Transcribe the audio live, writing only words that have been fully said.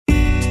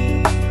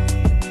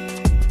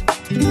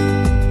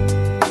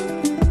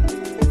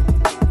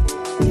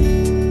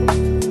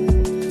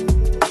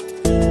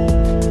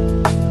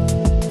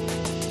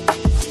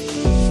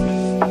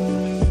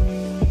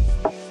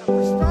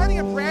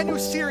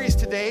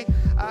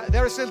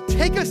To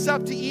take us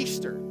up to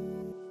Easter.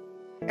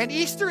 And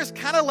Easter is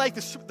kind of like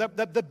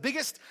the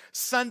biggest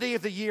Sunday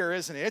of the year,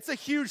 isn't it? It's a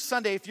huge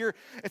Sunday. If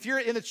you're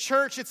in the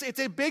church, it's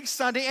a big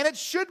Sunday, and it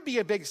should be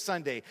a big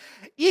Sunday.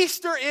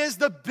 Easter is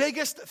the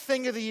biggest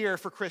thing of the year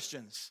for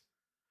Christians.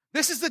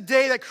 This is the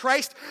day that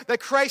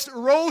Christ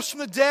rose from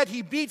the dead.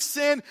 He beat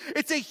sin.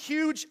 It's a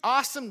huge,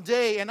 awesome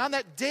day. And on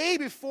that day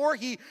before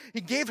he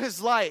gave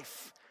his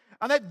life,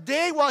 on that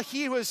day while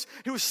he was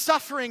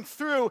suffering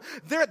through,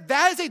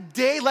 that is a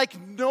day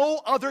like no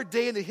other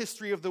day in the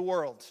history of the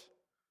world.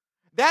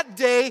 That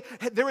day,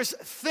 there was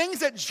things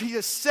that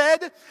Jesus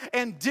said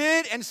and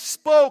did and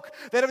spoke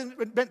that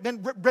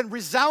have been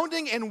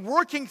resounding and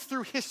working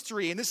through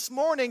history. And this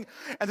morning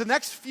and the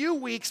next few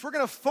weeks, we're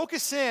going to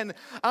focus in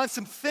on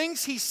some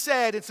things he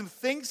said and some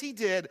things he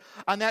did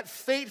on that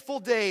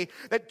fateful day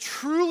that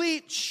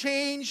truly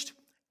changed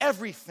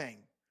everything.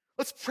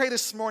 Let's pray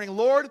this morning.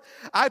 Lord,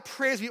 I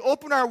pray as we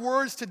open our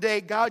words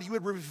today, God, you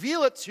would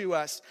reveal it to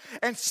us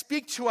and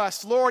speak to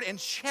us, Lord, and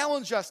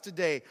challenge us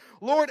today.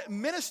 Lord,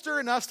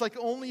 minister in us like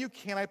only you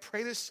can. I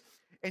pray this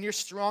in your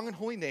strong and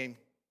holy name.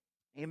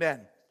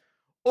 Amen.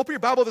 Open your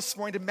Bible this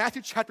morning to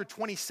Matthew chapter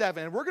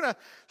 27, and we're going to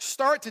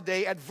start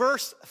today at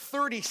verse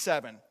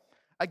 37.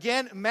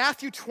 Again,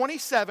 Matthew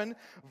 27,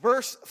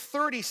 verse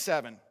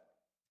 37.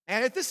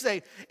 And this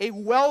is a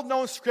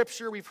well-known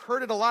scripture. We've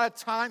heard it a lot of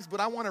times, but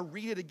I want to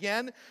read it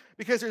again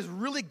because there's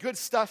really good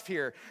stuff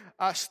here.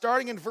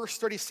 Starting in verse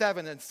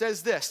 37, it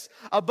says this: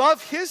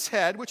 above his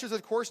head, which is,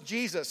 of course,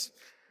 Jesus,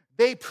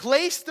 they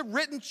placed the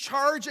written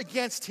charge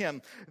against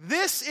him.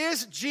 This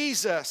is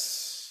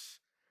Jesus,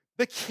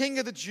 the King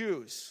of the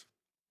Jews.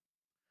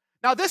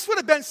 Now, this would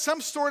have been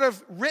some sort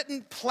of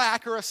written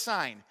plaque or a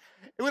sign.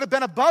 It would have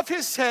been above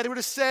his head. It would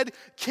have said,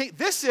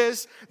 this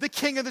is the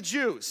King of the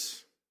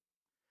Jews.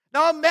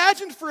 Now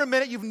imagine for a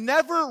minute you've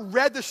never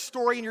read the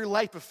story in your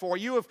life before.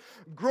 You have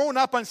grown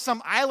up on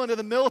some island in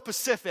the middle of the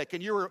Pacific,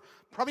 and you were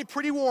probably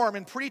pretty warm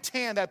and pretty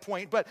tan at that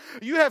point, but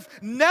you have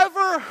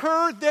never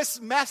heard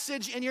this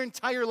message in your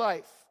entire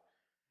life.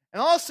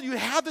 And also you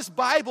have this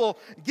Bible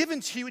given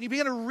to you, and you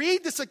begin to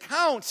read this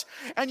account,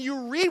 and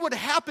you read what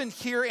happened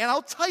here, and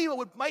I'll tell you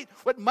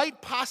what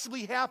might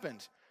possibly happen.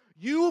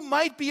 You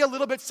might be a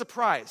little bit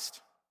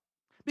surprised.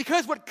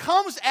 Because what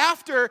comes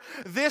after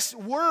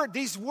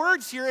these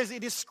words here is a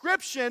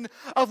description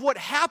of what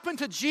happened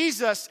to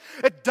Jesus.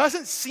 It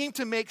doesn't seem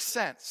to make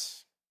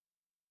sense.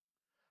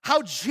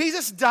 How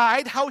Jesus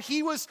died, how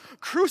he was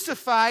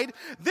crucified,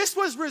 this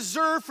was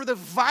reserved for the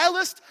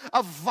vilest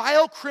of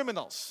vile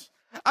criminals.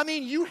 I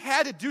mean, you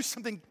had to do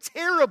something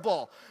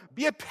terrible.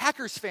 Be a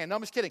Packers fan. No,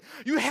 I'm just kidding.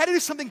 You had to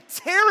do something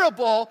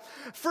terrible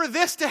for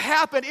this to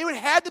happen. It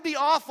had to be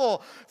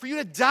awful for you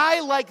to die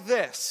like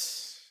this.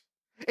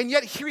 And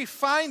yet here we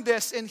find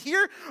this, and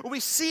here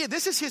we see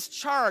this is his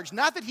charge.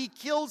 Not that he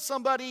killed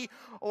somebody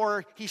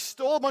or he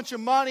stole a bunch of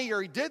money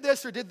or he did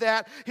this or did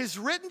that. His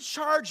written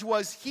charge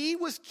was he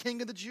was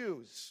King of the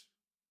Jews.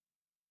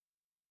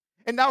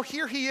 And now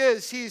here he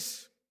is.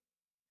 He's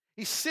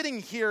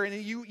sitting here, and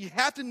you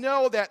have to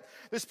know that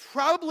there's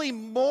probably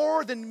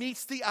more than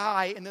meets the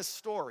eye in this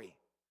story.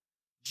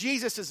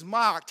 Jesus is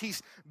mocked.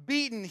 He's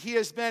beaten.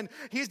 He's been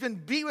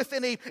beat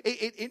within an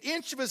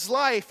inch of his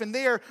life, and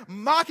they are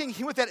mocking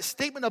him with that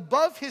statement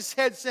above his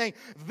head saying,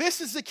 this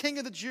is the King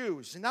of the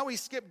Jews. And now we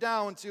skip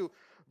down to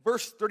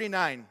verse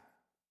 39.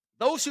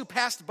 Those who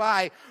passed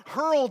by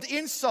hurled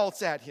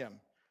insults at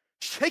him,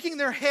 shaking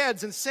their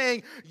heads and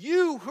saying,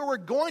 you who are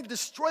going to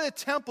destroy the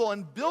temple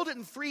and build it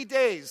in 3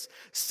 days,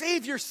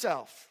 save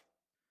yourself.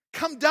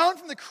 Come down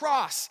from the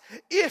cross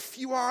if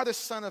you are the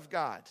Son of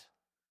God.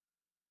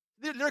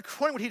 They're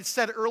quoting what he'd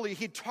said earlier.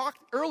 He talked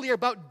earlier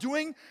about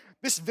doing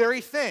this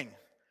very thing.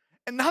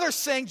 And now they're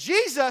saying,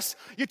 Jesus,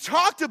 you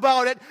talked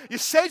about it. You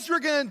said you were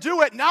going to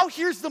do it. Now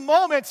here's the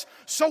moment.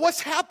 So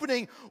what's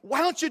happening?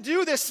 Why don't you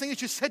do this thing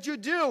that you said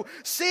you'd do?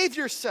 Save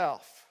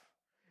yourself.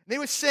 And they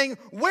were saying,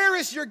 where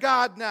is your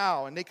God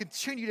now? And they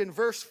continued in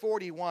verse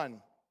 41.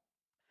 In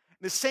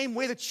the same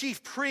way the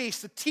chief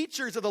priests, the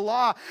teachers of the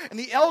law, and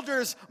the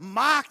elders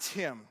mocked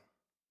him.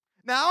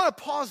 Now I want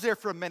to pause there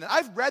for a minute.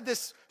 I've read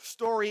this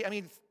story,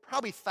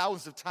 probably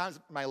thousands of times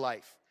in my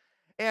life.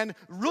 And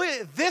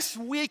really, this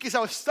week as I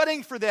was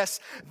studying for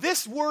this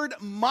word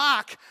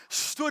mock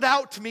stood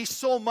out to me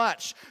so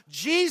much.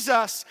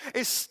 Jesus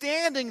is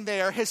standing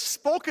there, has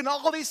spoken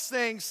all these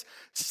things,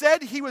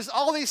 said he was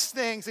all these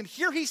things, and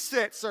here he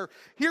sits, or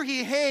here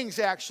he hangs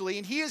actually,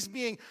 and he is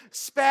being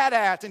spat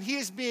at, and he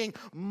is being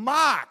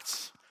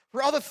mocked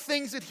for all the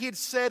things that he had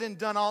said and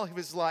done all of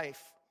his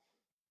life.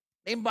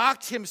 They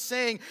mocked him,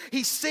 saying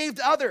he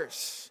saved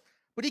others,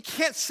 but he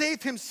can't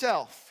save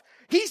himself.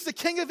 He's the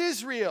King of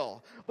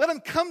Israel. Let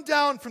him come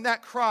down from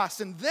that cross,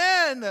 and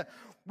then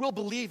we'll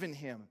believe in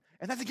him.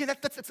 And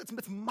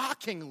that's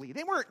mockingly.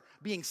 They weren't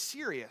being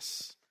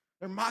serious.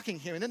 They're mocking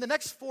him. And then the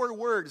next 4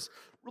 words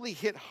really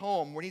hit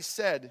home when he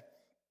said,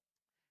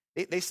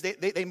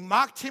 they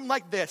mocked him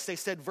like this. They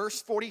said, verse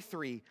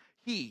 43,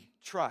 he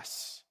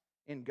trusts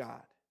in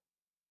God.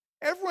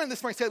 Everyone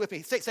this morning say it with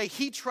me. Say,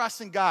 he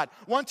trusts in God.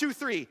 1, 2,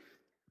 3.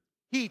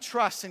 He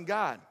trusts in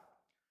God.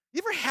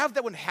 You ever have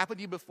that one happen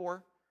to you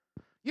before?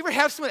 You ever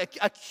have someone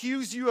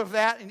accuse you of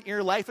that in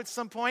your life at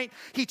some point?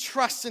 He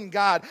trusts in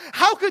God.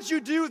 How could you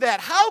do that?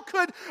 How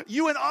could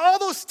you, in all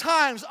those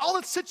times, all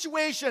the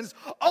situations,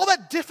 all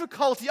that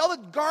difficulty, all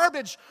the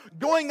garbage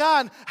going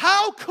on,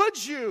 how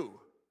could you?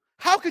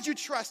 How could you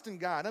trust in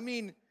God? I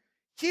mean,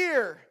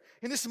 here,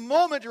 in this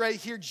moment right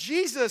here,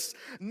 Jesus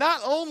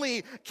not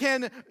only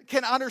can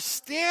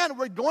understand what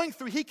we're going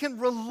through, he can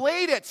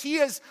relate it. He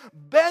has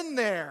been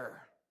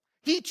there.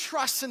 He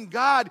trusts in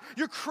God.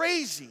 You're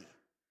crazy.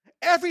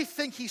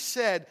 Everything he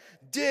said,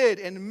 did,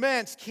 and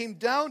meant came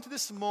down to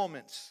this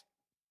moment.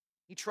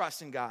 He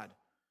trusts in God.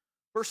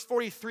 Verse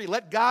 43,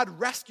 let God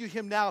rescue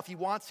him now if he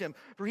wants him.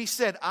 For he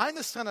said, I'm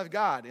the Son of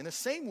God. In the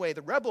same way,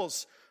 the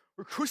rebels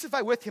were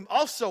crucified with him,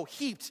 also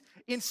heaped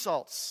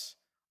insults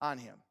on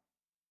him.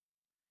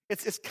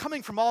 It's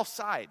coming from all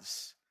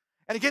sides.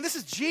 And again, this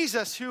is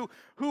Jesus who,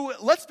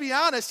 let's be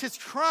honest, his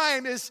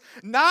crime is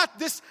not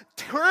this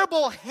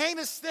terrible,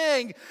 heinous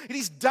thing, and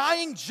he's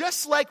dying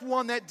just like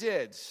one that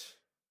did.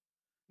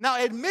 Now,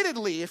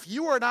 admittedly, if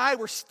you and I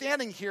were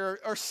standing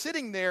here or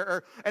sitting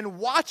there and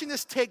watching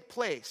this take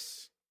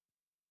place,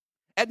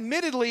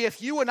 admittedly,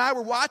 if you and I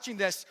were watching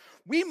this,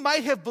 we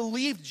might have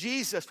believed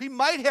Jesus. We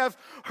might have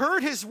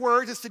heard his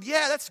words and said,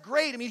 yeah, that's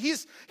great. I mean,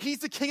 he's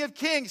the King of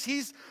Kings.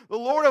 He's the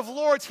Lord of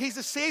Lords. He's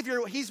the Savior.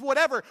 He's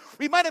whatever.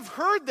 We might have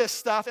heard this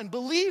stuff and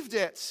believed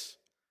it.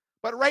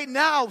 But right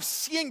now,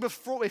 seeing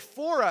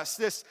before us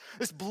this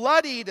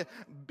bloodied,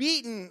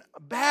 beaten,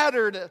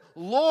 battered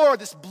Lord,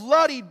 this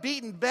bloodied,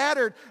 beaten,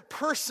 battered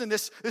person,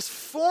 this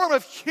form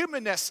of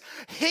humanness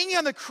hanging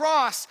on the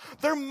cross,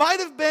 there might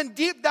have been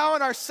deep down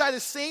on our side the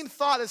same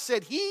thought that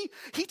said, he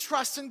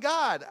trusts in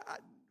God.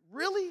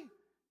 Really?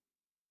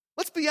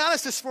 Let's be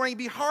honest this morning,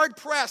 be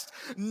hard-pressed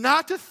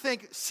not to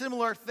think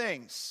similar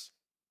things.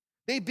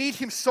 They beat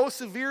him so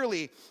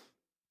severely.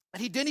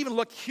 And he didn't even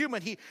look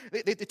human.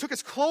 They took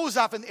his clothes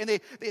off and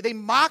they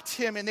mocked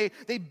him and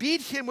they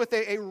beat him with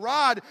a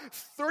rod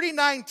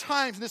 39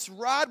 times. And this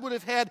rod would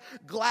have had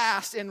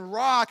glass and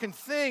rock and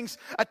things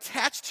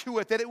attached to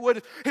it that it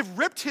would have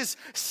ripped his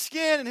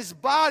skin and his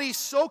body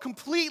so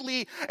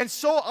completely and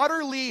so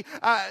utterly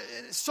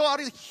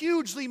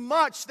hugely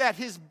much that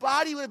his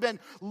body would have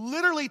been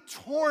literally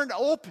torn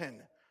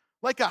open.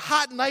 Like a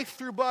hot knife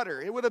through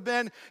butter. It would have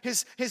been,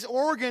 his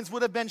organs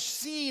would have been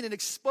seen and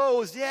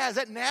exposed. Yeah, is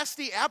that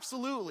nasty?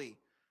 Absolutely.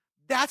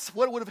 That's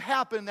what would have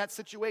happened in that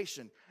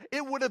situation.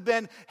 It would have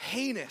been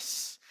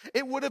heinous.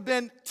 It would have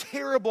been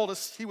terrible to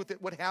see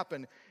what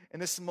happened in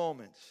this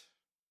moment.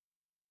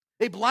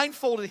 They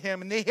blindfolded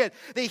him and they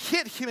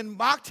hit him and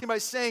mocked him by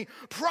saying,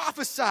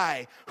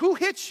 prophesy, who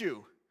hit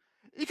you?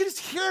 You can just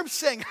hear him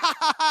saying, ha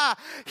ha ha,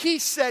 he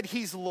said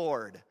he's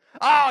Lord.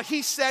 Oh,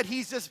 he said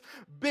he's this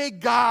big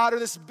God or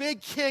this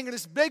big king or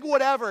this big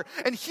whatever.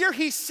 And here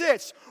he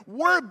sits.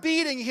 We're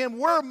beating him.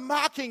 We're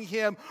mocking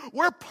him.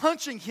 We're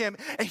punching him.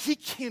 And he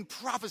can't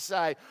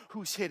prophesy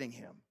who's hitting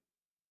him.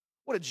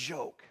 What a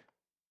joke.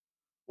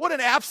 What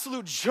an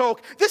absolute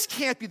joke. This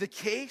can't be the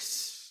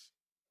case.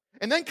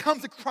 And then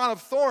comes the crown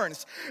of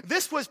thorns.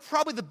 This was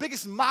probably the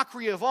biggest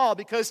mockery of all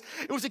because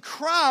it was a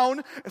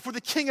crown for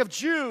the King of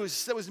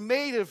Jews that was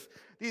made of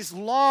these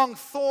long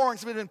thorns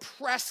that had been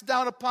pressed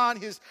down upon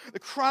the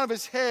crown of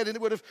his head, and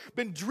it would have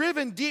been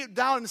driven deep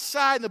down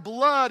inside, and the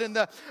blood and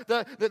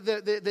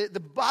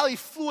the bodily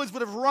fluids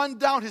would have run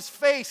down his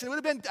face, and it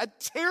would have been a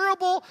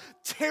terrible,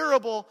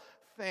 terrible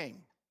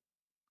thing.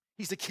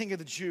 He's the King of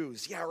the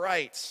Jews. Yeah,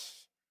 right.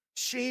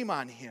 Shame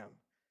on him.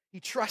 He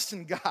trusts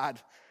in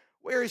God.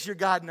 Where is your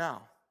God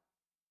now?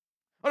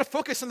 I want to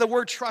focus on the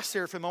word trust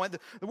here for a moment.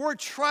 The word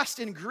trust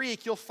in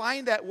Greek, you'll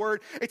find that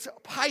word, it's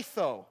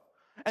pytho.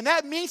 And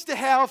that means to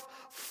have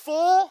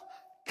full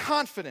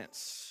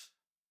confidence.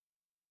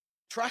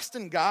 Trust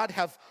in God,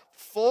 have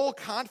full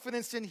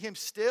confidence in him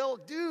still.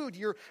 Dude,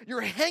 you're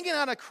hanging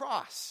on a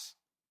cross.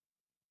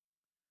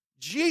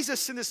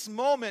 Jesus in this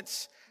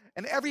moment,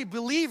 and every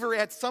believer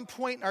at some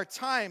point in our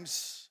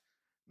times,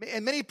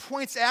 and many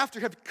points after,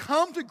 have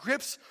come to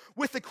grips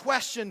with the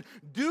question,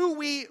 do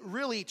we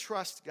really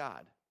trust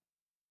God?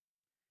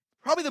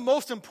 Probably the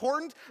most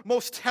important,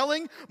 most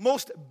telling,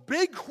 most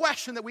big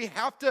question that we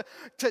have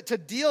to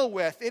deal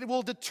with. It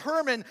will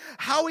determine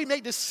how we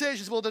make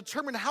decisions. It will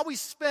determine how we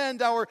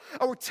spend our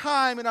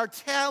time and our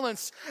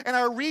talents and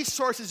our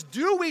resources.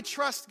 Do we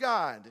trust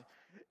God?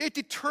 It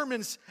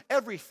determines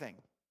everything.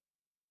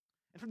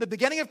 And from the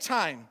beginning of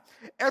time,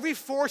 every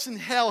force in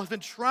hell has been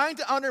trying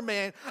to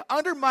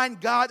undermine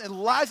God and the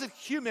lives of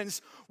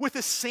humans with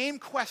the same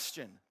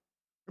question.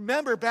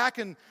 Remember back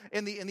in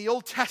the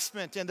Old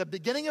Testament and the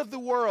beginning of the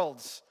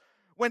world,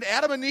 when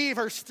Adam and Eve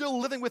are still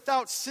living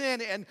without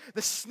sin and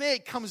the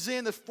snake comes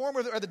in, the form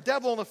of the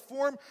devil in the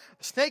form,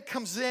 the snake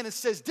comes in and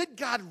says, did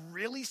God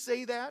really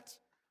say that?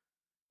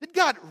 Did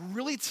God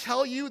really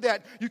tell you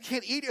that you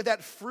can't eat of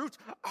that fruit?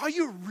 Are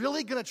you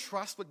really going to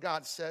trust what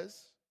God says?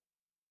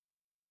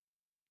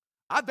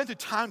 I've been through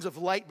times of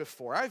light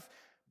before. I've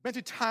been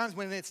through times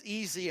when it's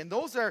easy, and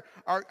those are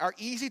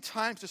easy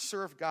times to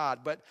serve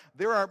God. But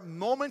there are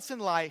moments in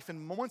life and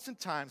moments in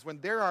times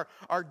when there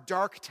are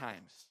dark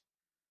times.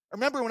 I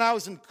remember when I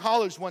was in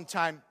college one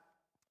time,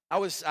 I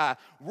was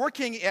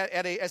working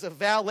as a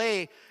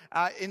valet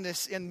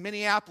in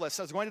Minneapolis.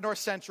 I was going to North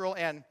Central,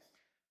 and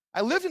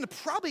I lived in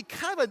probably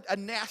kind of a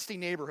nasty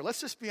neighborhood.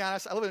 Let's just be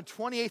honest. I lived in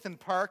 28th and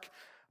Park.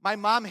 My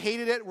mom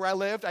hated it where I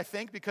lived, I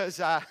think,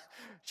 because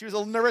she was a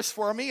little nervous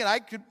for me, and I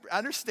could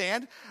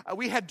understand.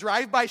 We had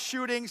drive-by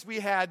shootings. We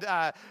had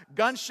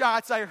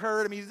gunshots, I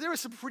heard. I mean, there was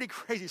some pretty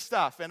crazy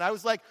stuff. And I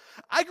was like,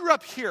 I grew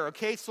up here,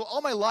 okay? So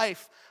all my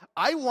life,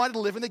 I wanted to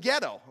live in the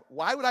ghetto.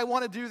 Why would I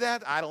want to do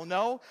that? I don't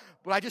know.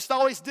 But I just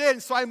always did.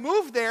 And so I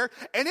moved there,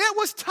 and it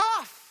was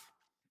tough.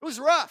 It was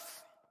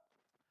rough.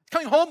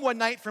 Coming home one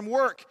night from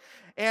work,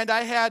 and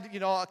I had,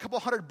 a couple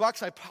 $100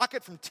 in my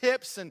pocket from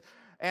tips, and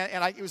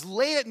it was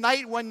late at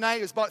night one night.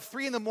 It was about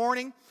 3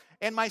 a.m,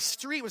 and my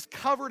street was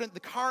covered in the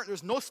car. There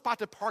was no spot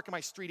to park in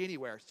my street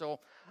anywhere. So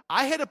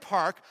I had to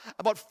park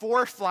about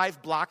 4 or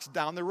 5 blocks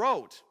down the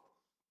road.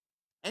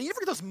 And you ever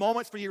get those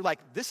moments where you're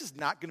like, this is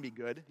not going to be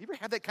good? You ever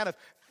had that kind of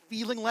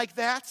feeling like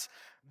that?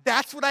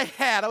 That's what I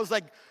had. I was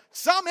like,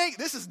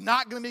 this is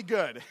not going to be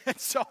good. And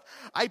so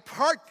I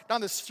parked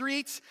down the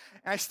street,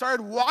 and I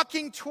started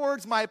walking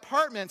towards my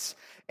apartments,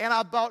 and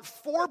about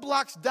 4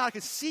 blocks down, I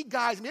could see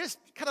guys. I mean, it's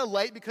kind of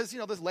light because,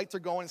 those lights are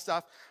going and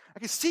stuff. I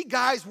could see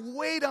guys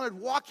way down and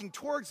walking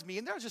towards me,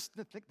 and I just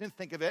didn't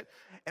think of it.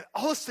 And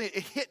all of a sudden,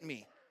 it hit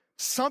me.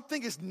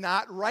 Something is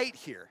not right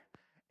here.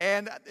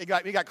 And it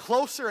got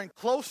closer and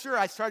closer.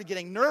 I started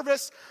getting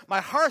nervous. My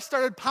heart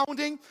started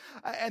pounding.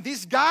 And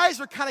these guys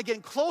were kind of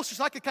getting closer,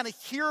 so I could kind of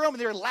hear them, and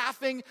they were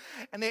laughing.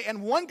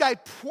 And one guy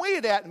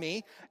pointed at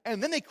me,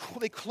 and then they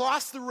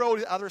crossed the road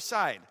to the other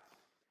side.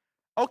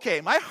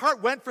 Okay, my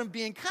heart went from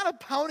being kind of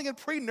pounding and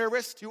pretty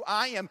nervous to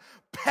I am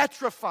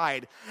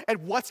petrified at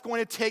what's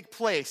going to take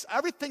place.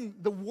 Everything,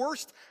 the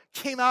worst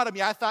came out of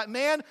me. I thought,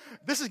 man,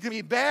 this is going to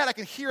be bad. I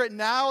can hear it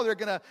now. They're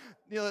going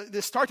to, they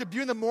start to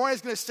be in the morning.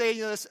 Is going to say,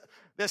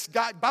 this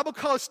guy, Bible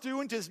college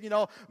student is,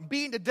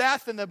 beaten to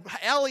death in the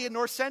alley in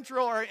North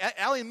Central or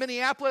alley in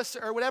Minneapolis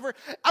or whatever.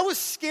 I was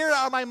scared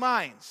out of my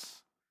mind.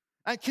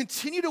 I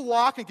continued to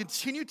walk and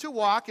continued to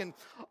walk, and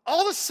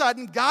all of a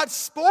sudden, God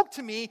spoke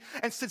to me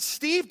and said,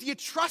 Steve, do you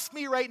trust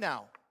me right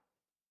now?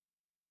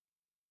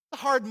 It's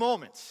a hard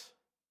moment.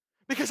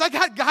 Because I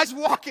got guys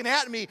walking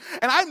at me,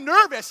 and I'm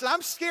nervous, and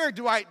I'm scared.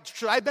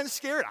 Should I have been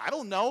scared? I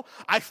don't know.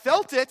 I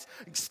felt it.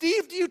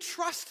 Steve, do you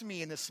trust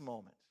me in this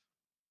moment?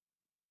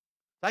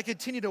 I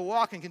continued to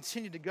walk and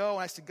continued to go,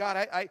 and I said, God,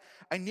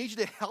 I need you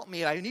to help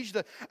me. I need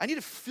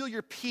to feel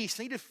your peace.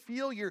 I need to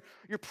feel your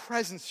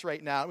presence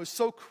right now. It was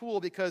so cool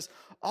because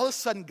all of a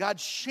sudden, God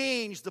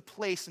changed the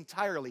place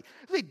entirely.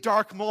 It was a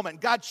dark moment.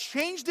 God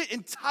changed it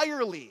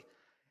entirely.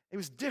 It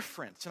was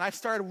different, and I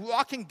started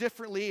walking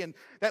differently, and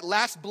that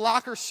last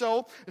block or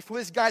so, before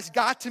these guys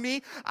got to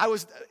me, I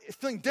was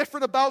feeling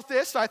different about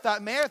this, so I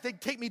thought, man, if they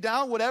take me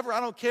down, whatever, I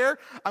don't care.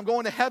 I'm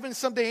going to heaven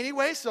someday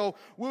anyway, so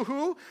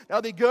woohoo,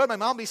 that'll be good. My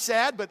mom will be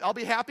sad, but I'll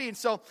be happy, and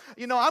so,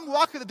 I'm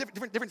walking to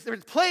a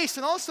different place,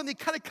 and all of a sudden, they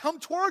kind of come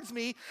towards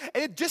me,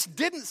 and it just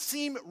didn't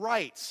seem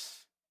right.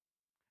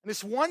 And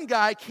this one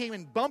guy came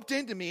and bumped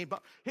into me,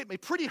 hit me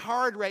pretty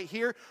hard right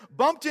here,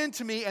 bumped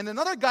into me, and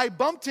another guy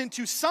bumped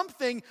into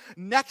something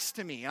next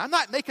to me. And I'm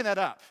not making that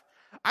up.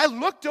 I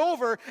looked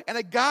over, and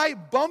a guy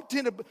bumped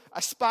into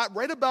a spot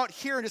right about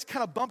here and just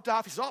kind of bumped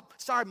off. He said, oh,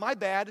 sorry, my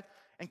bad,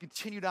 and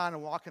continued on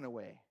and walking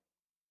away.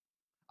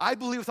 I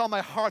believe with all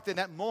my heart that in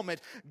that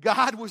moment,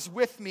 God was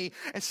with me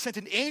and sent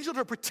an angel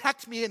to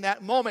protect me in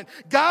that moment.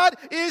 God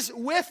is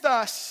with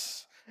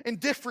us in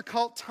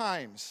difficult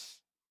times.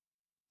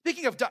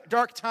 Speaking of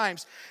dark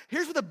times,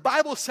 here's what the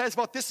Bible says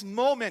about this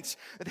moment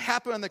that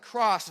happened on the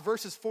cross,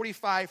 verses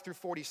 45 through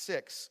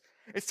 46.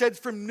 It said,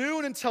 from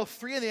noon until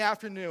 3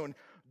 p.m,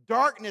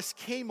 darkness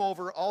came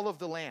over all of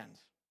the land.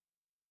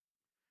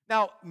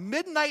 Now,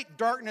 midnight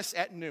darkness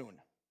at noon.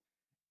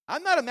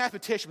 I'm not a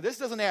mathematician, but this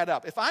doesn't add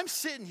up. If I'm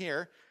sitting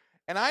here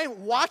and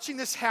I'm watching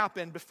this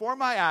happen before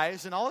my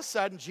eyes, and all of a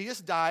sudden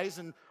Jesus dies,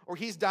 or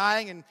he's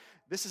dying, and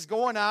this is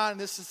going on, and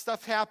this is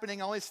stuff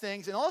happening, all these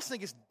things, and all of a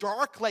sudden it's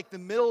dark like the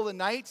middle of the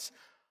night,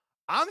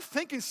 I'm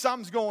thinking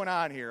something's going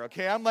on here,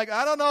 okay? I'm like,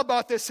 I don't know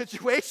about this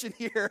situation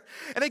here.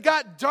 And it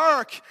got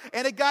dark,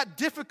 and it got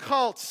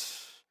difficult.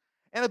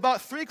 And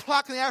about 3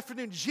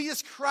 p.m,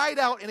 Jesus cried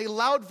out in a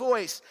loud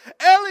voice,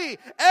 Eli,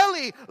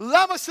 Eli,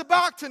 lama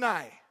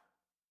sabachthani,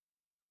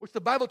 which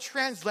the Bible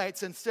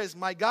translates and says,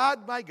 my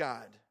God,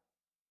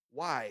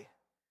 why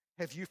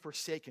have you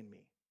forsaken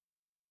me?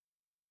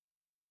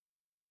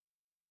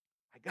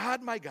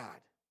 My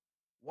God,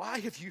 why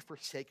have you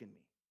forsaken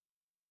me?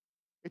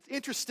 It's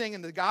interesting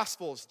in the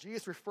Gospels,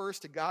 Jesus refers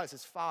to God as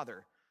his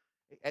Father,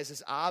 as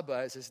his Abba,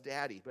 as his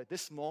Daddy. But at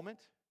this moment,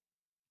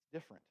 it's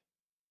different.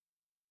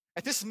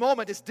 At this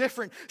moment, it's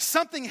different.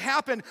 Something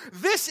happened.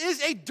 This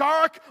is a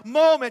dark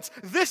moment.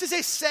 This is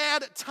a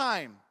sad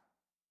time.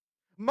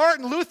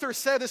 Martin Luther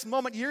said this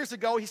moment years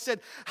ago. He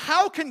said,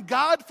 "How can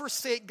God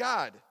forsake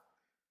God?"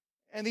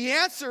 And the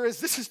answer is,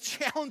 this is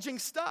challenging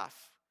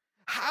stuff.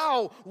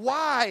 How?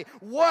 Why?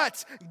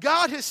 What?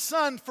 God his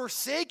Son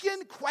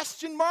forsaken?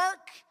 Question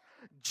mark.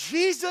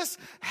 Jesus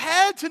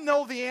had to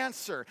know the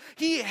answer.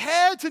 He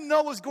had to know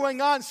what was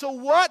going on. So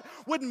what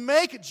would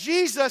make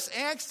Jesus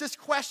ask this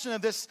question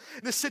of this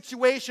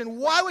situation?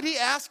 Why would he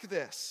ask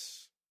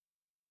this?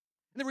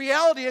 And the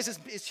reality is,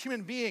 as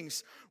human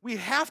beings, we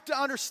have to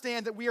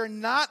understand that we are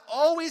not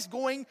always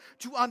going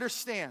to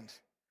understand.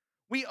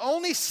 We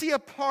only see a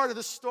part of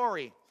the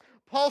story.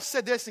 Paul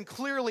said this and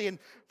clearly in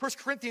 1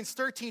 Corinthians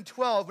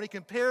 13:12 when he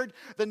compared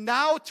the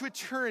now to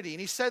eternity. And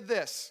he said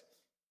this,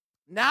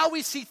 "Now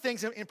we see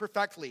things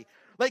imperfectly,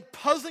 like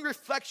puzzling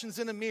reflections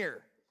in a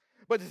mirror.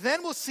 But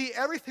then we'll see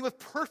everything with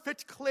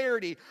perfect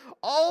clarity.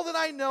 All that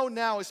I know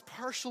now is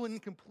partial and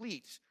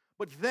incomplete.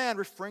 But then,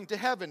 referring to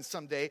heaven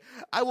someday,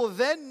 I will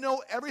then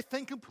know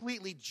everything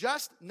completely,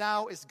 just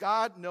now as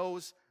God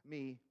knows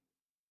me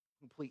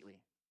completely."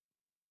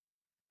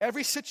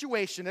 Every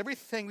situation,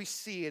 everything we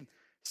see in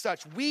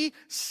such, we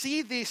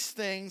see these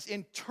things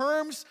in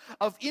terms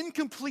of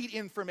incomplete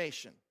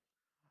information,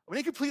 of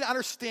incomplete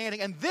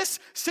understanding. And this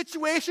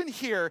situation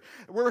here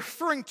we're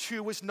referring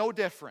to was no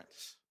different.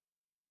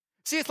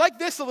 See, it's like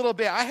this a little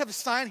bit. I have a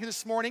sign here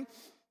this morning.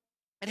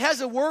 It has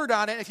a word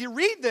on it. If you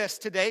read this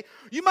today,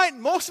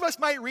 most of us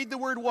might read the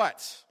word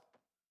what?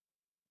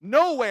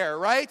 Nowhere,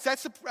 right?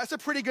 That's a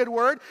pretty good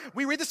word.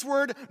 We read this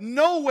word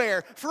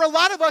nowhere. For a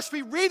lot of us,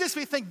 we read this,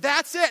 we think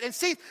that's it. And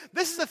see,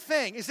 this is the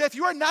thing, is that if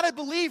you are not a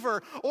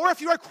believer, or if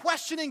you are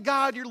questioning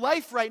God, your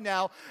life right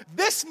now,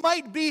 this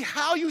might be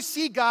how you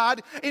see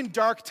God in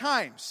dark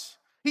times.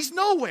 He's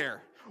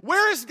nowhere.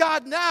 Where is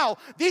God now?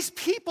 These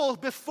people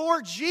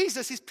before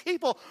Jesus, these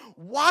people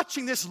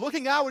watching this,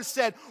 looking out, and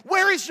said,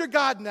 "Where is your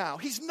God now?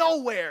 He's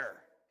nowhere."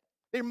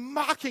 They're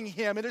mocking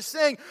him, and they're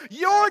saying,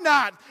 "You're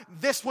not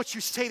this what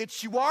you say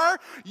that you are.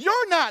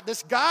 You're not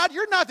this God.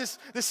 You're not this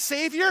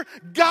Savior.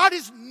 God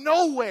is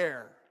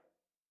nowhere."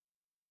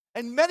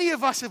 And many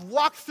of us have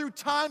walked through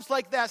times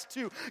like that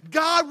too.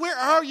 "God, where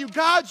are you?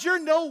 God, you're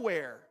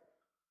nowhere."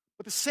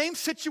 But the same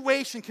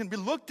situation can be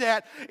looked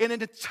at in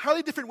an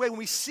entirely different way when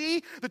we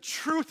see the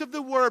truth of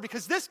the Word,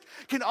 because this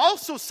can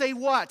also say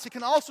what? It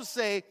can also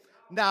say,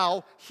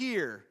 "Now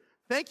here."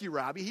 Thank you,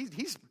 Robbie.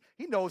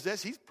 He knows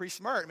this. He's pretty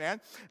smart, man.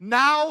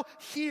 Now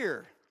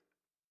here.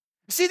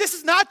 See, this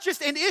is not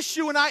just an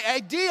issue, an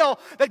ideal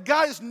that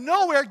God is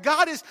nowhere.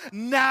 God is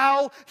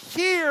now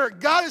here.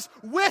 God is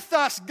with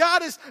us.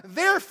 God is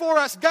there for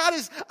us. God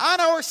is on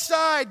our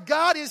side.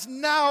 God is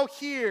now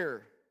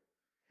here.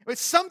 But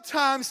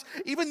sometimes,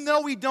 even though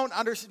we don't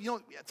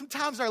understand,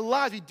 sometimes in our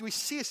lives we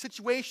see a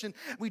situation,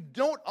 we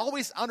don't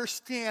always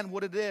understand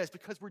what it is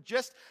because we're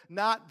just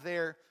not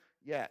there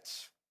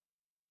yet.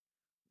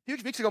 A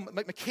few weeks ago,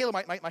 Michaela,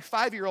 my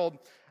 5-year-old,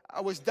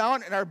 was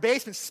down in our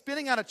basement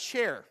spinning on a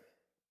chair.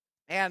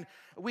 And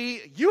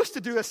we used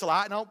to do this a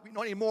lot. Not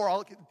anymore.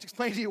 I'll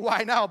explain to you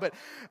why now. But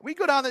we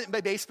go down in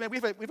my basement. We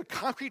have a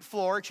concrete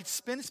floor. And she'd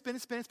spin.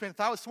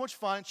 Thought it was so much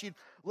fun. She'd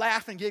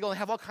laugh and giggle and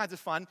have all kinds of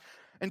fun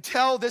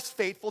until this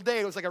fateful day.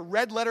 It was like a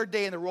red-letter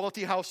day in the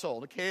royalty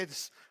household. Okay,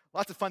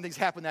 lots of fun things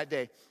happened that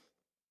day.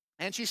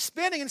 And she's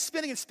spinning and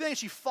spinning and spinning.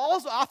 She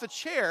falls off the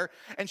chair,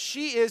 and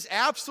she is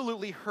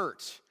absolutely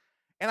hurt.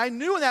 And I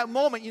knew in that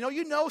moment,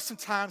 you know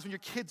sometimes when your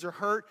kids are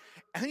hurt,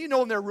 and then you know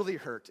when they're really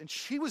hurt. And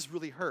she was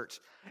really hurt.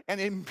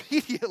 And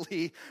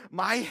immediately,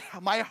 my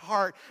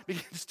heart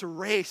begins to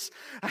race.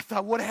 I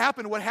thought, what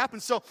happened? What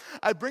happened? So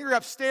I bring her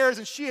upstairs,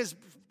 and she is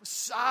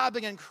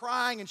sobbing and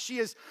crying,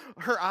 and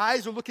her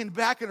eyes are looking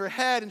back in her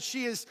head, and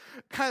she is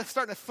kind of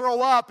starting to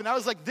throw up. And I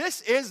was like,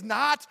 this is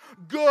not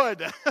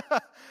good.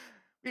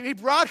 We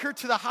brought her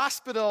to the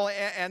hospital,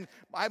 and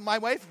my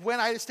wife went.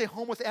 I had to stay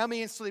home with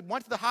Emmy, and so they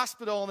went to the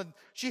hospital, and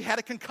she had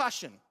a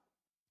concussion.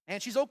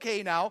 And she's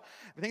okay now.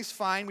 Everything's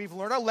fine. We've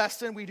learned our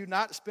lesson. We do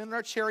not spin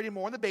our chair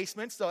anymore in the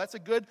basement, so that's a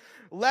good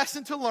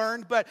lesson to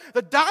learn. But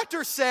the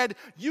doctor said,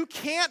 you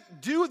can't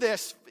do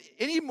this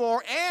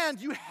anymore,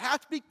 and you have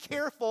to be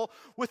careful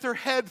with her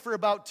head for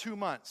about 2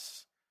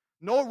 months.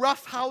 No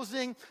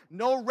roughhousing,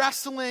 no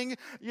wrestling,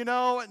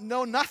 no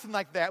nothing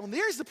like that. Well,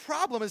 here's the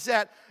problem is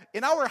that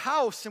in our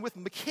house and with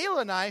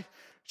Michaela and I,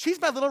 she's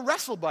my little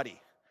wrestle buddy.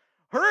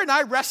 Her and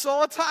I wrestle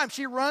all the time.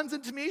 She runs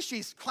into me.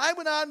 She's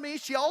climbing on me.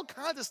 All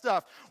kinds of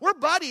stuff. We're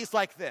buddies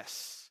like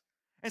this.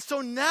 And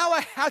so now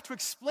I have to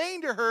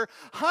explain to her,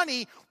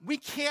 honey, we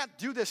can't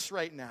do this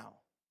right now.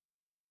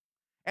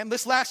 And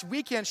this last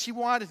weekend, she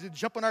wanted to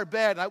jump on our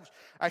bed. And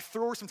I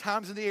throw her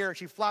sometimes in the air, and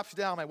she flops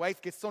down. My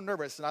wife gets so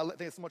nervous, and I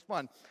think it's so much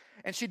fun.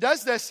 And she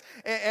does this,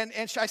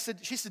 and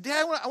she said,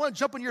 Dad, I want to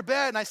jump on your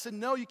bed. And I said,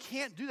 no, you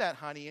can't do that,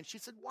 honey. And she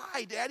said,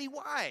 why, Daddy,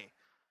 why?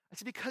 I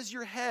said, because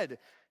your head.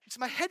 She said,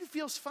 my head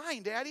feels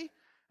fine, Daddy.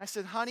 I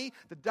said, honey,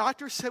 the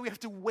doctor said we have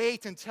to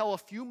wait until a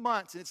few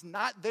months, and it's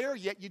not there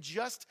yet. You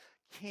just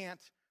can't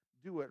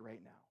do it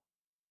right now.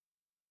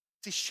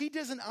 See, she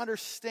doesn't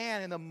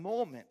understand in the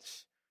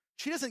moment.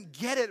 She doesn't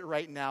get it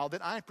right now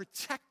that I'm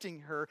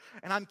protecting her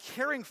and I'm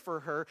caring for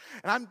her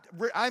and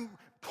I'm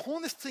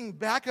pulling this thing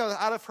back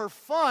out of her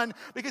fun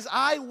because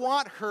I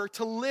want her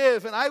to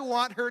live and I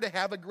want her to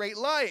have a great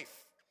life.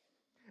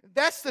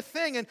 That's the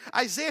thing. And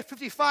Isaiah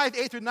 55,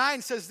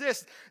 8-9 says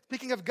this,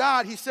 speaking of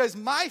God, he says,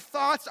 my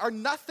thoughts are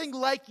nothing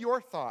like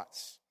your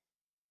thoughts,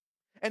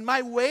 and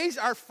my ways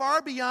are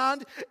far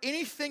beyond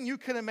anything you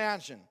can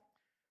imagine.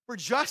 For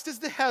just as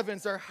the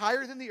heavens are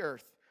higher than the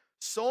earth,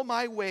 so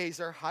my ways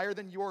are higher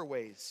than your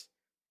ways,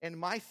 and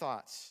my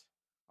thoughts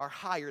are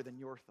higher than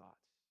your thoughts.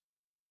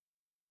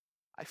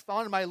 I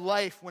found in my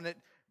life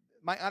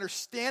my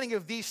understanding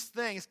of these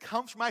things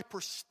comes from my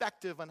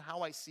perspective on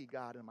how I see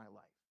God in my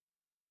life.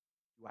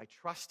 Do I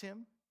trust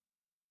him?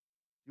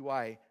 Do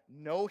I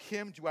know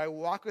him? Do I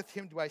walk with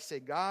him? Do I say,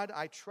 God,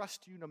 I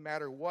trust you no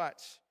matter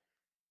what?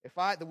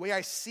 The way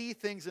I see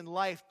things in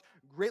life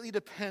greatly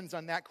depends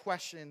on that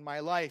question in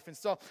my life. And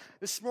so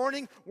this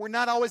morning, we're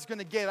not always going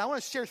to get it. I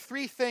want to share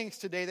 3 things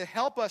today that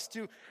help us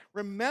to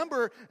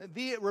remember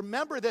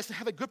this and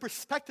have a good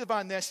perspective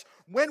on this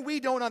when we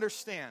don't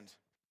understand.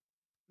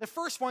 The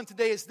first one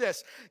today is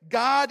this: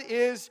 God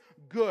is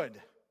good.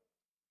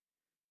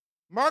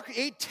 Mark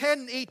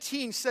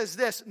 8:10-18 says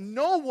this: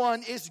 no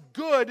one is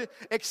good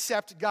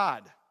except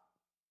God.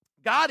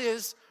 God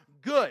is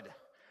good.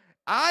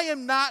 I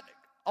am not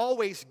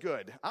always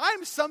good.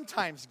 I'm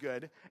sometimes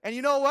good. And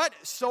you know what?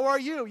 So are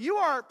you. You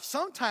are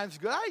sometimes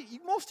good.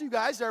 Most of you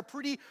guys are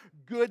pretty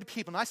good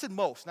people. And I said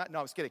most. No,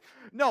 I was kidding.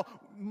 No,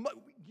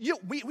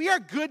 we are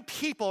good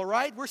people,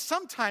 right? We're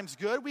sometimes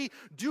good. We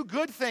do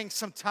good things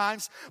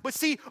sometimes. But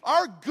see,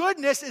 our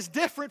goodness is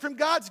different from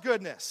God's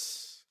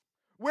goodness.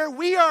 Where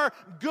we are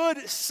good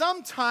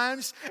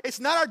sometimes, it's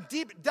not our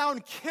deep down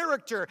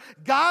character.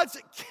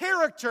 God's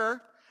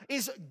character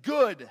is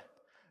good.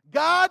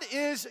 God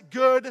is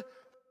good,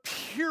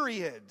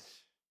 period.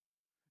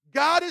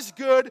 God is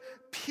good,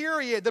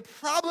 period. The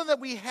problem that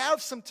we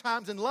have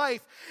sometimes in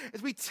life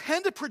is we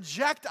tend to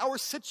project our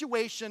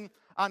situation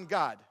on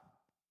God.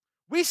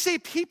 We see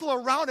people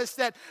around us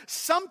that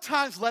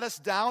sometimes let us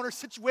down, or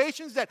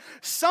situations that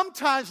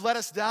sometimes let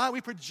us down.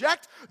 We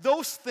project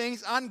those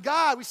things on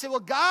God. We say, well,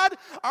 God,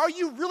 are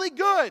you really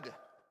good?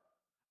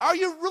 Are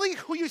you really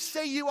who you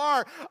say you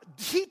are?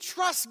 He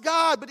trusts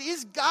God, but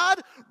is God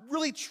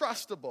really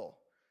trustable?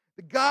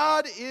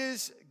 God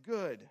is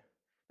good.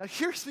 Now,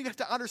 here's what we have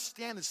to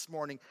understand this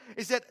morning,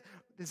 is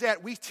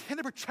that we tend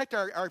to project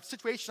our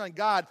situation on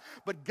God,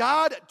 but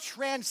God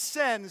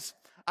transcends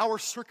our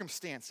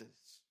circumstances.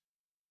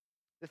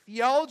 The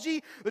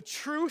theology, the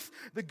truth,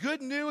 the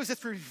good news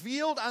that's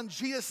revealed on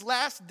Jesus'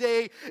 last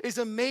day is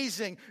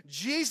amazing.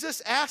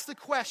 Jesus asked the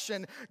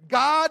question,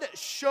 God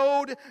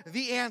showed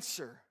the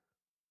answer.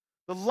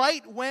 The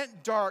light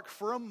went dark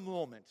for a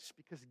moment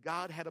because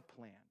God had a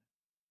plan.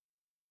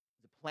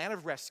 The plan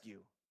of rescue.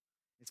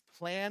 His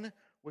plan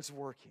was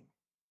working.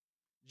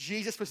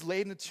 Jesus was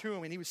laid in the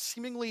tomb and he was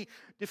seemingly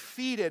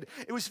defeated.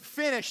 It was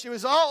finished. It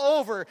was all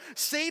over.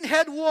 Satan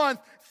had won.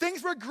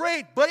 Things were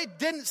great, but it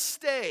didn't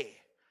stay.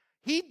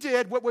 He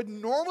did what would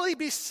normally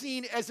be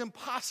seen as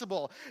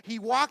impossible. He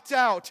walked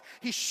out.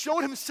 He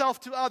showed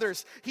himself to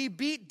others. He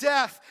beat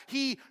death.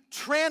 He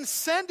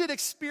transcended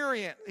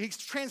experience. He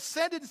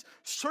transcended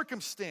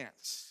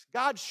circumstance.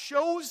 God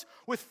shows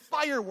with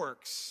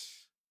fireworks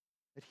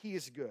that he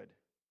is good.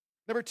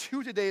 Number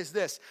 2 today is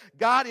this: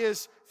 God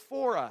is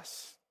for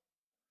us.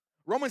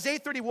 Romans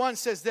 8:31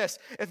 says this: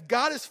 if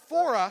God is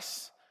for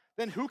us,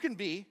 then who can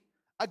be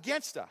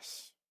against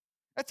us?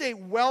 That's a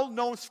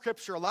well-known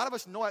scripture. A lot of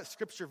us know that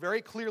scripture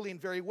very clearly and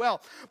very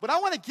well. But I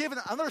want to give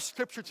another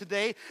scripture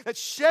today that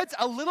sheds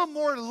a little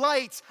more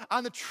light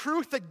on the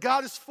truth that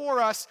God is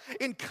for us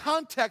in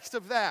context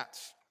of that.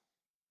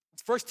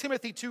 It's 1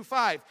 Timothy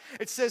 2:5.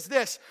 It says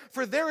this: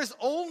 for there is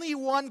only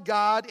one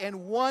God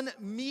and one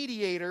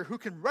mediator who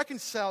can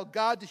reconcile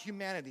God to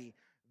humanity,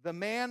 the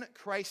man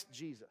Christ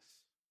Jesus.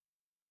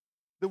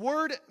 The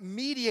word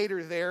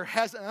mediator there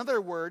has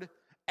another word,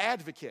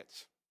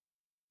 advocate.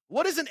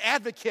 What is an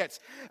advocate?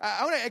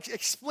 I want to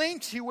explain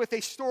to you with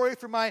a story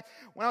from when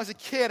I was a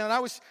kid. And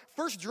I was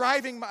first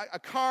driving a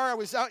car. I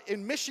was out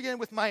in Michigan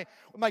with my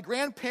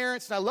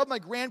grandparents, and I love my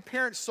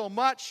grandparents so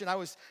much. And I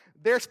was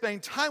there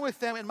spending time with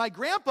them. And my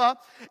grandpa,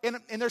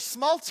 in their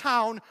small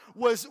town,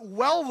 was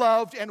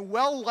well-loved and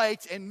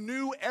well-liked and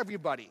knew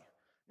everybody.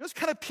 Those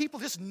kind of people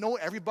just know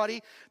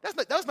everybody.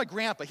 That was my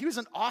grandpa. He was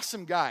an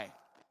awesome guy.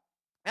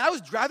 And I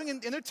was driving in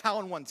their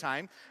town one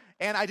time,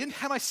 and I didn't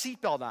have my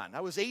seatbelt on.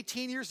 I was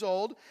 18 years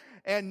old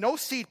and no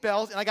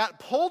seatbelt, and I got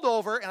pulled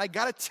over and I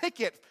got a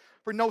ticket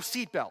for no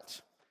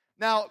seatbelt.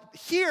 Now,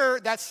 here,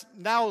 that's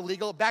now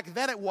illegal. Back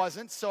then it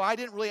wasn't, so I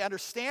didn't really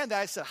understand that.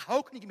 I said,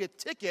 how can you give me a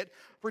ticket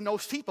for no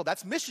seatbelt?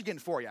 That's Michigan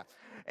for you.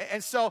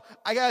 And so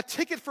I got a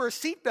ticket for a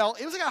seatbelt.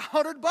 It was like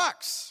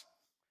 $100.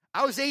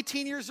 I was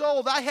 18 years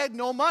old. I had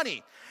no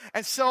money.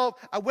 And so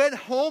I went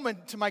home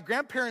and to my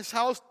grandparents'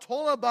 house,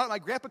 told them about it. My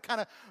grandpa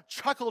kind of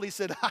chuckled. He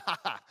said,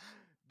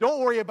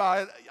 don't worry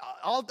about it.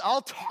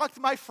 I'll talk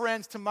to my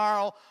friends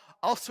tomorrow.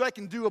 I'll see what I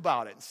can do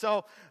about it.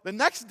 So the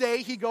next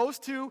day, he goes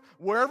to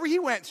wherever he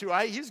went to.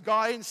 He's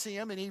gone, I didn't see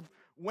him, and he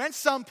went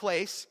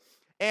someplace,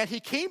 and he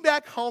came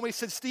back home. He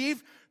said,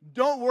 Steve,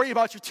 don't worry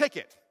about your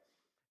ticket,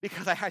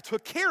 because I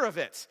took care of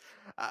it.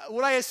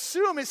 What I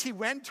assume is he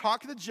went and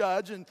talked to the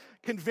judge and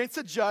convinced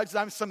the judge that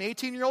I'm some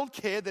 18-year-old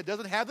kid that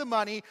doesn't have the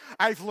money.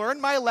 I've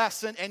learned my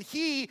lesson, and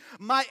he,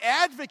 my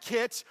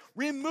advocate,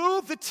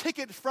 removed the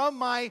ticket from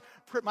my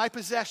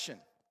possession.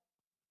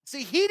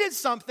 See, he did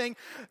something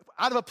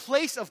out of a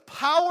place of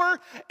power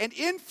and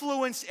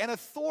influence and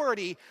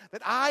authority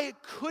that I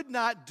could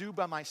not do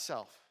by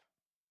myself.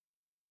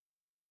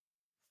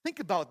 Think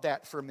about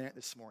that for a minute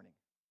this morning.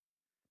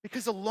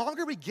 Because the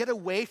longer we get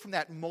away from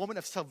that moment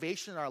of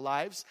salvation in our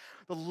lives,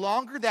 the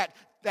longer that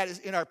is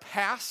in our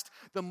past,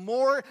 the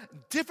more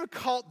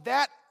difficult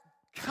that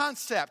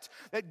concept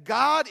that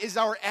God is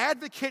our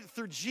advocate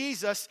through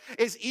Jesus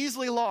is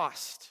easily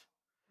lost.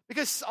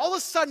 Because all of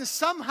a sudden,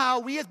 somehow,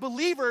 we as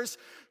believers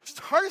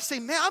start to say,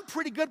 man, I'm a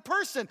pretty good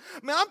person.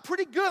 Man, I'm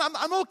pretty good.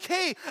 I'm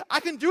okay.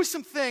 I can do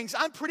some things.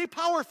 I'm pretty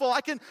powerful.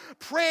 I can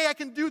pray. I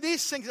can do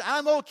these things.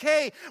 I'm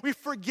okay. We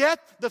forget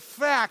the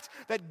fact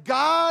that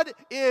God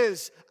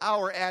is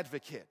our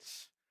advocate.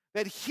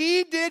 That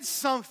he did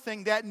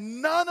something that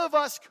none of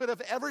us could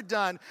have ever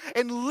done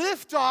and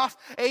lift off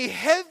a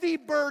heavy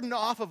burden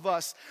off of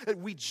us that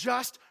we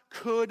just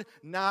could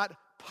not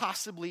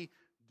possibly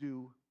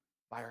do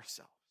by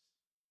ourselves.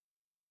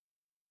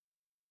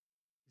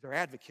 He's our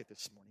advocate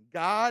this morning.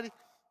 God,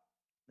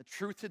 the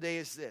truth today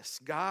is this: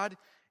 God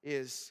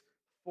is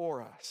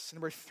for us.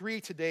 Number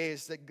 3 today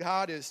is that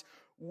God is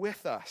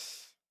with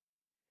us.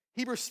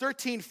 Hebrews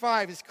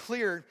 13:5 is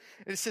clear,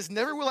 and it says,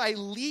 never will I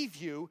leave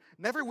you,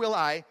 never will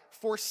I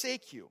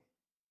forsake you.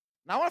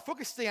 Now I want to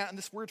focus today on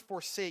this word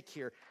forsake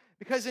here,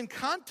 because in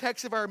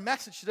context of our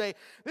message today,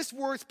 this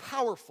word is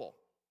powerful.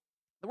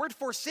 The word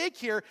forsake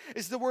here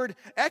is the word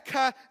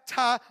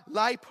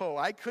ekatalipo.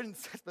 I couldn't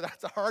say it, but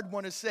that's a hard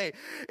one to say.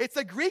 It's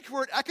a Greek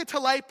word,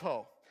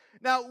 ekatalipo.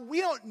 Now,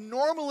 we don't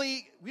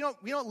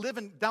live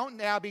in Downton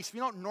Abbey, so we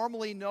don't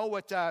normally know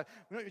we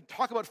don't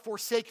talk about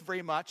forsake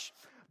very much.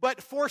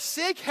 But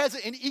forsake has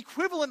an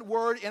equivalent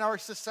word in our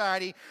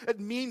society that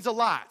means a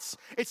lot.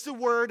 It's the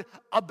word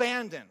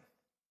abandon.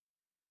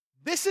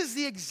 This is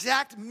the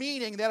exact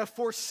meaning that of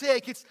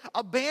forsake. It's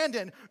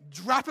abandon,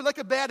 drop it like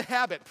a bad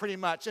habit, pretty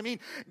much. I mean,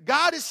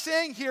 God is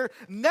saying here,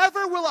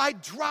 never will I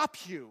drop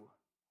you.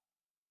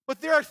 But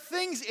there are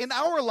things in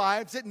our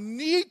lives that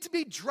need to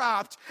be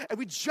dropped, and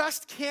we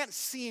just can't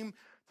seem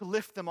to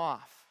lift them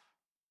off.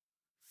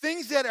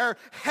 Things that are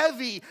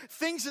heavy,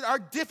 things that are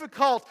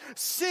difficult,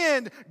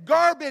 sin,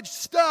 garbage,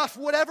 stuff,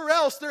 whatever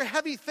else, they're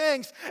heavy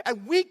things,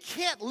 and we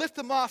can't lift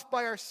them off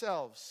by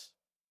ourselves.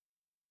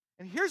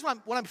 And here's what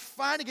I'm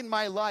finding in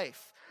my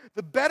life.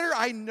 The better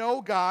I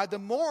know God, the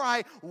more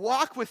I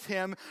walk with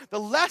him, the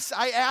less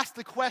I ask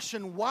the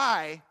question,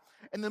 why?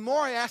 And the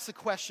more I ask the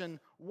question,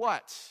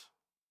 what?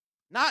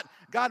 Not,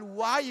 God,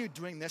 why are you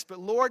doing this? But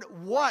Lord,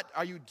 what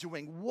are you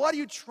doing? What are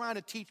you trying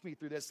to teach me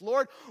through this?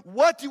 Lord,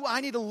 what do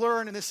I need to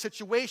learn in this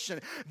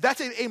situation?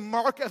 That's a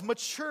mark of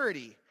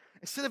maturity.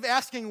 Instead of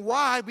asking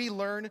why, we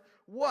learn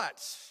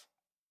what.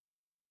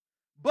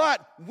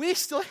 But we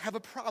still have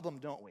a problem,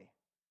 don't we?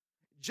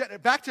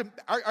 Back to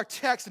our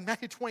text in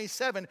Matthew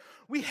 27,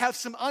 we have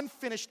some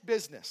unfinished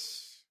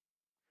business.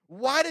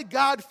 Why did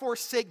God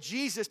forsake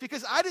Jesus?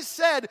 Because I just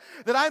said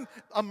that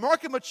a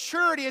mark of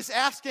maturity is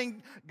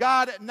asking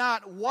God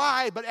not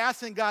why, but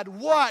asking God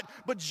what.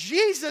 But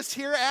Jesus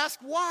here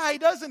asks why,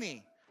 doesn't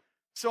he?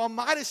 So am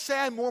I to say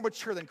I'm more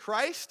mature than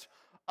Christ?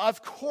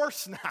 Of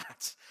course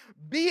not.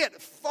 Be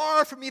it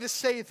far from me to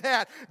say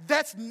that.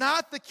 That's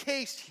not the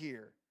case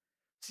here.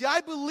 See,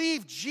 I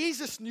believe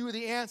Jesus knew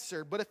the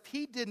answer, but if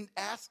he didn't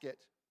ask it,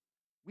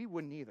 we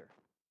wouldn't either.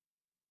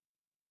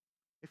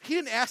 If he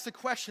didn't ask the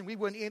question, we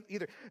wouldn't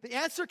either. The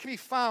answer can be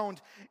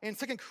found in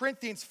 2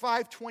 Corinthians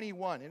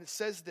 5:21, and it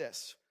says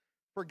this: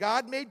 For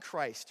God made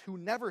Christ, who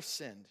never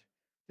sinned,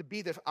 to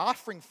be the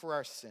offering for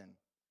our sin,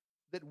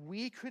 that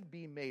we could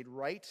be made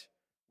right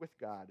with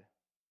God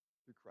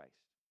through Christ.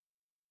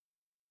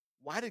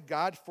 Why did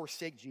God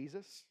forsake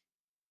Jesus?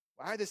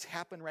 Why did this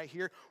happen right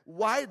here?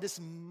 Why did this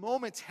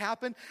moment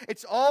happen?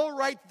 It's all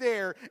right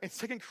there in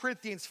 2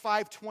 Corinthians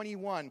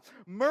 5:21.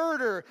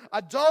 Murder,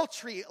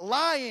 adultery,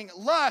 lying,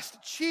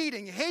 lust,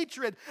 cheating,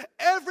 hatred,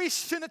 every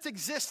sin that's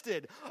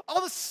existed,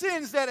 all the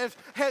sins that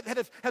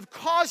have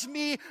caused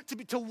me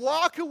to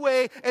walk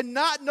away and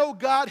not know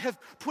God, have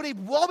put a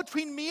wall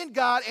between me and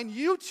God, and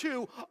you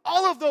too,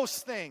 all of those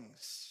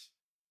things.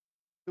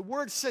 The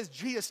word says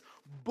Jesus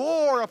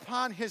bore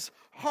upon his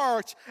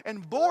heart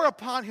and bore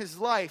upon his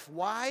life.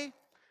 Why?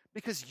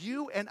 Because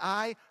you and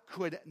I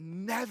could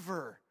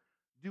never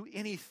do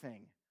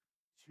anything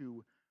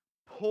to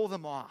pull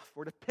them off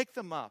or to pick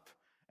them up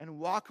and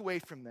walk away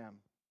from them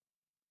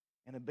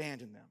and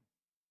abandon them.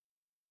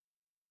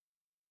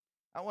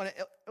 I want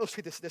to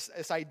illustrate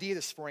this idea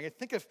this morning. I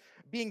think of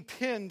being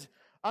pinned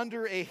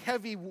under a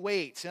heavy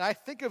weight. And I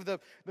think of the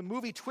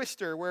movie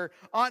Twister, where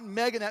Aunt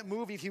Meg in that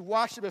movie, if you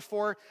watched it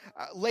before,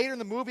 later in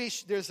the movie,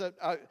 there's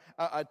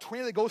a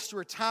tornado that goes through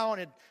her town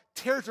and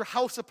tears her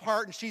house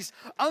apart, and she's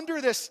under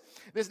this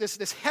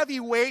heavy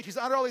weight. She's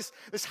under all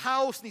this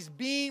house and these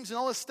beams and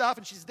all this stuff,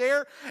 and she's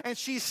there, and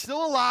she's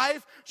still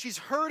alive. She's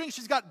hurting.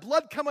 She's got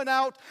blood coming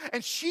out,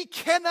 and she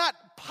cannot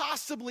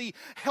possibly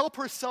help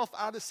herself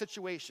out of the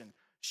situation.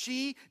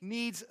 She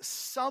needs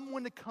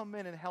someone to come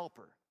in and help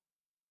her.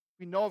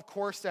 We know, of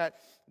course, that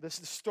this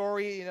is the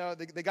story,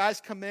 the guys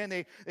come in,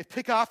 they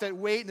pick off that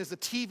weight, and there's a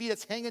TV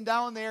that's hanging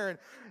down there and,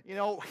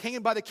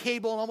 hanging by the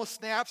cable and almost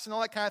snaps and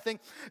all that kind of thing.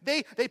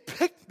 They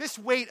picked this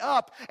weight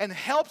up and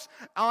helped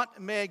Aunt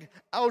Meg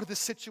out of the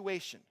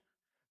situation.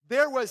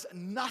 There was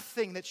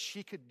nothing that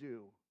she could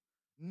do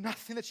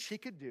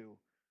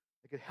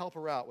that could help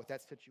her out with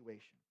that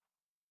situation.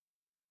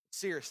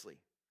 Seriously,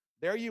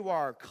 there you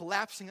are,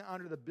 collapsing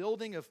under the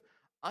building of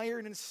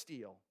iron and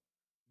steel,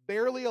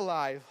 barely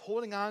alive,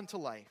 holding on to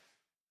life,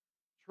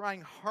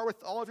 trying hard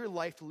with all of your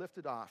life to lift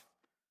it off,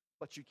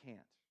 but you can't.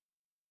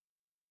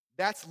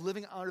 That's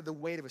living under the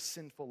weight of a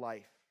sinful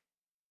life.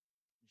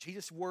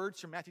 Jesus' words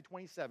from Matthew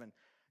 27,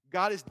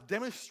 God is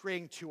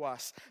demonstrating to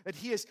us that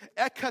He is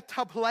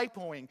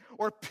ekataplaipoing,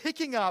 or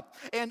picking up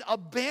and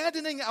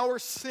abandoning our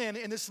sin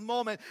in this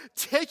moment,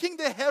 taking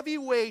the heavy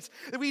weight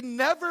that we've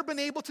never been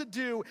able to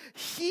do.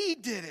 He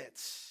did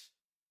it.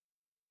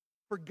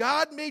 For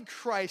God made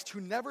Christ,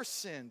 who never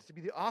sinned, to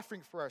be the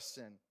offering for our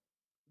sin.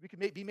 We can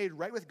be made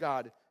right with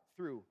God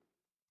through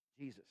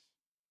Jesus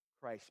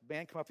Christ.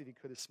 Band, come up if you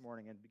could this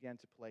morning and begin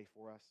to play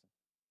for us.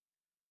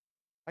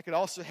 I could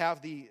also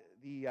have the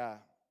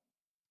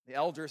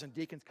elders and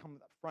deacons come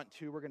up front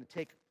too. We're going to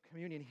take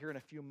communion here in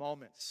a few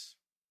moments.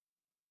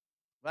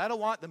 But I don't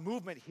want the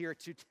movement here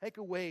to take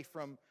away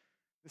from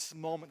this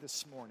moment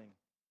this morning.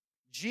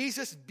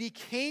 Jesus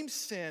became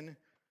sin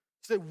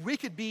so that we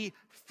could be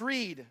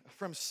freed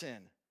from sin.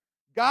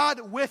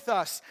 God with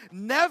us.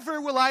 Never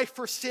will I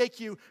forsake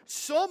you.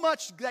 So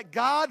much that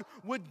God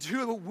would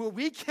do what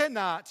we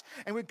cannot,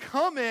 and would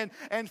come in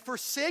and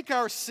forsake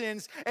our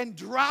sins and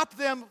drop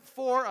them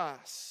for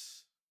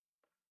us.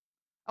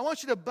 I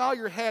want you to bow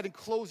your head and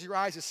close your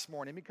eyes this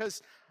morning,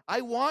 because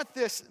I want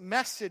this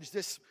message,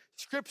 this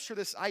scripture,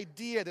 this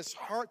idea, this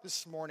heart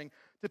this morning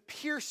to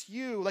pierce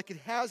you like it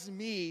has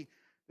me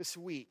this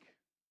week.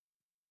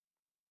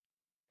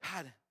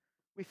 God,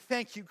 we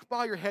thank you.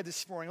 Bow your head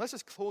this morning. Let's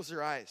just close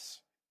our eyes.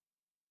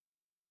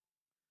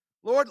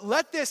 Lord,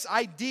 let this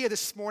idea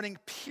this morning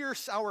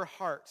pierce our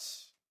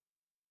hearts.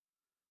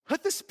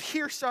 Let this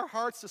pierce our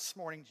hearts this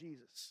morning,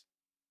 Jesus.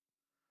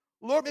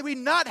 Lord, may we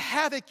not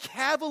have a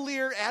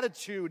cavalier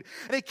attitude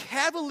and a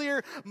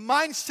cavalier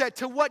mindset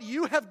to what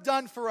you have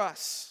done for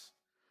us,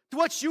 to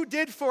what you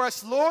did for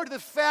us, Lord, the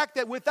fact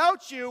that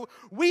without you,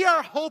 we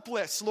are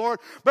hopeless, Lord,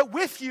 but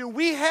with you,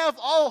 we have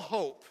all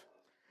hope.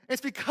 It's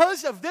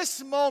because of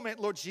this moment,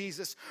 Lord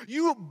Jesus,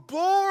 you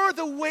bore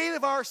the weight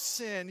of our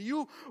sin.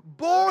 You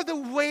bore the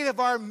weight of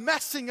our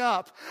messing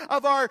up,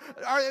 of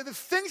the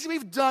things that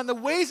we've done, the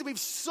ways that we've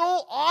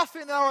so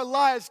often in our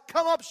lives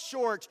come up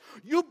short.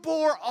 You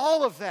bore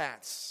all of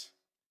that.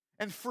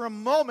 And for a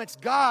moment,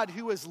 God,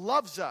 who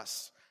loves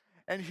us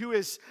and who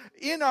is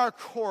in our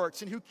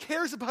courts and who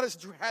cares about us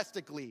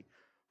drastically,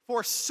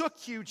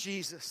 forsook you,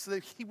 Jesus, so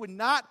that he would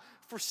not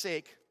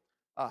forsake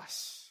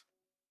us.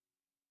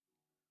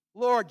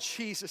 Lord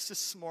Jesus,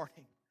 this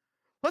morning,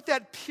 let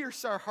that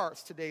pierce our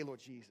hearts today, Lord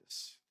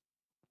Jesus.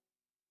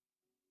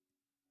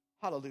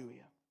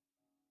 Hallelujah.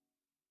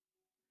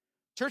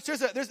 Church,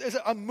 there's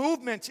a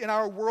movement in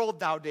our world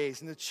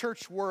nowadays, in the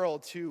church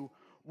world, to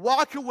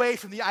walk away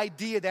from the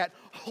idea that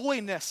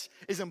holiness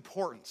is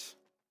important.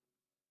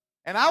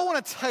 And I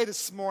want to tell you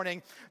this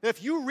morning that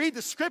if you read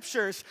the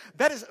scriptures,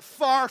 that is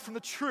far from the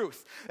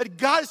truth. That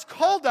God has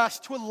called us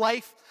to a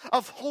life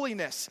of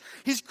holiness.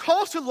 He's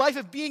called us to a life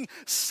of being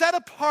set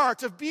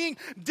apart, of being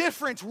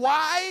different.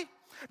 Why?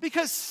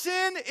 Because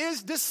sin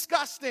is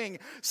disgusting.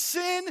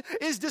 Sin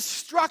is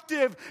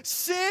destructive.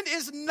 Sin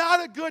is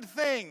not a good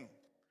thing.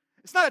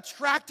 It's not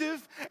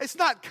attractive. It's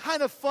not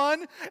kind of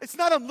fun. It's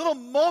not a little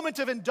moment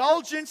of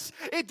indulgence.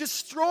 It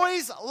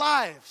destroys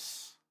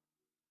lives.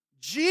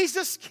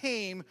 Jesus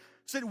came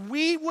so that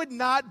we would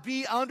not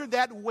be under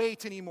that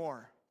weight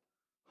anymore.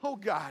 Oh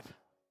God,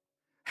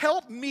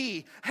 help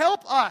me,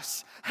 help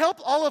us, help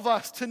all of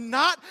us to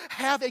not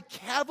have a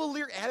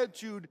cavalier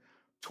attitude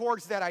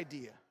towards that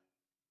idea.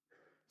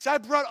 So I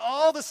brought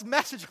all this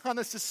message on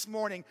this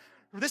morning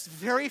for this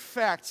very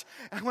fact.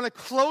 And I want to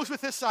close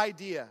with this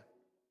idea.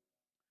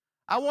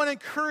 I want to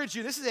encourage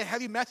you, this is a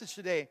heavy message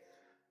today.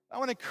 I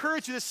want to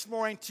encourage you this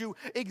morning to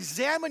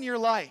examine your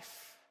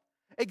life,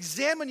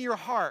 examine your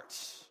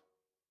hearts.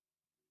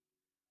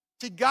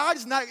 See, God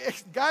is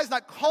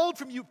not called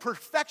from you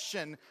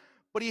perfection,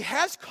 but He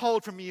has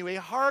called from you a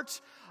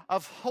heart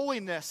of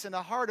holiness and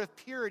a heart of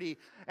purity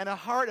and a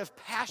heart of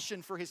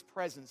passion for His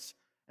presence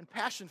and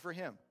passion for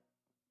Him.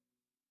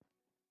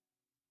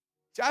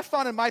 See, I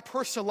found in my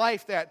personal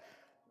life that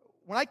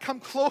when I come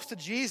close to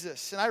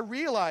Jesus and I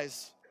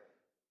realize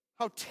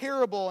how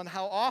terrible and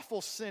how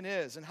awful sin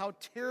is, and how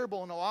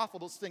terrible and how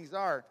awful those things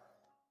are,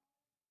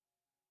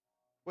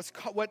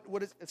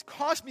 what it's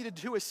caused me to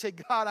do is say,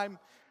 God,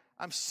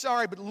 I'm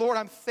sorry, but Lord,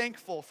 I'm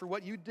thankful for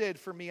what you did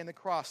for me on the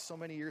cross so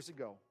many years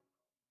ago.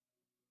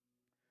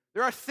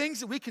 There are things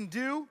that we can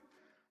do.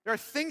 There are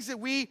things that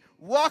we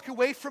walk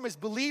away from as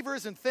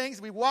believers, and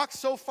things we walk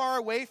so far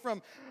away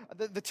from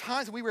the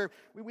times we were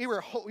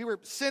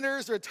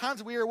sinners, or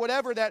times we were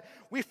whatever, that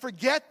we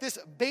forget this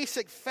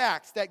basic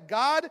fact that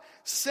God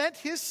sent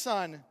his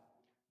Son,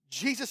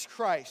 Jesus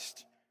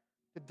Christ,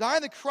 to die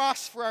on the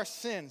cross for our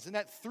sins, and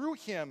that through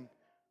him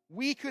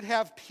we could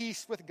have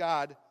peace with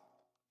God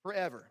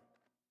forever.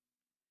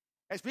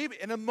 As we,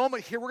 in a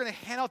moment here, we're going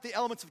to hand out the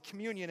elements of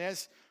communion.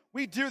 As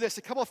we do this,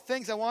 a couple of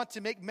things I want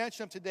to make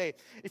mention of today.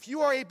 If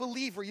you are a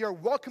believer, you're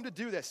welcome to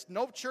do this.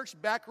 No church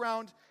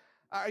background,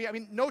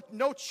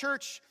 no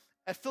church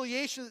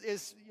affiliation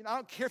is, I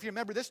don't care if you're a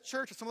member of this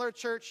church or some other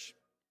church.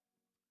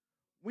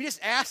 We just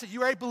ask that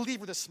you are a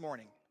believer this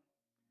morning.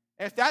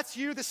 And if that's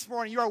you this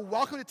morning, you are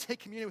welcome to take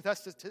communion with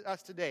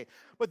us today.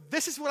 But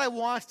this is what I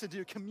want us to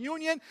do.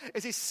 Communion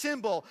is a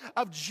symbol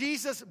of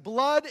Jesus'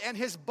 blood and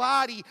his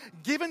body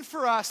given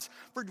for us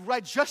for what I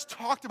just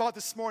talked about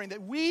this morning,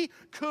 that we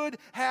could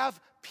have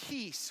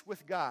peace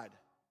with God.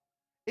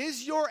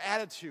 Is your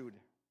attitude,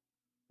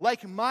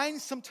 like mine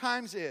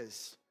sometimes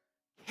is,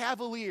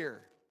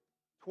 cavalier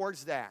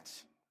towards that?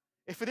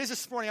 If it is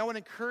this morning, I want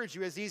to encourage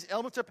you, as these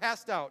elements are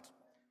passed out,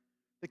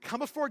 to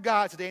come before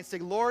God today and say,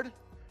 Lord,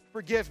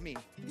 forgive me,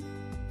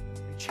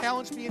 and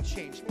challenge me and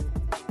change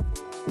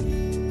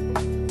me.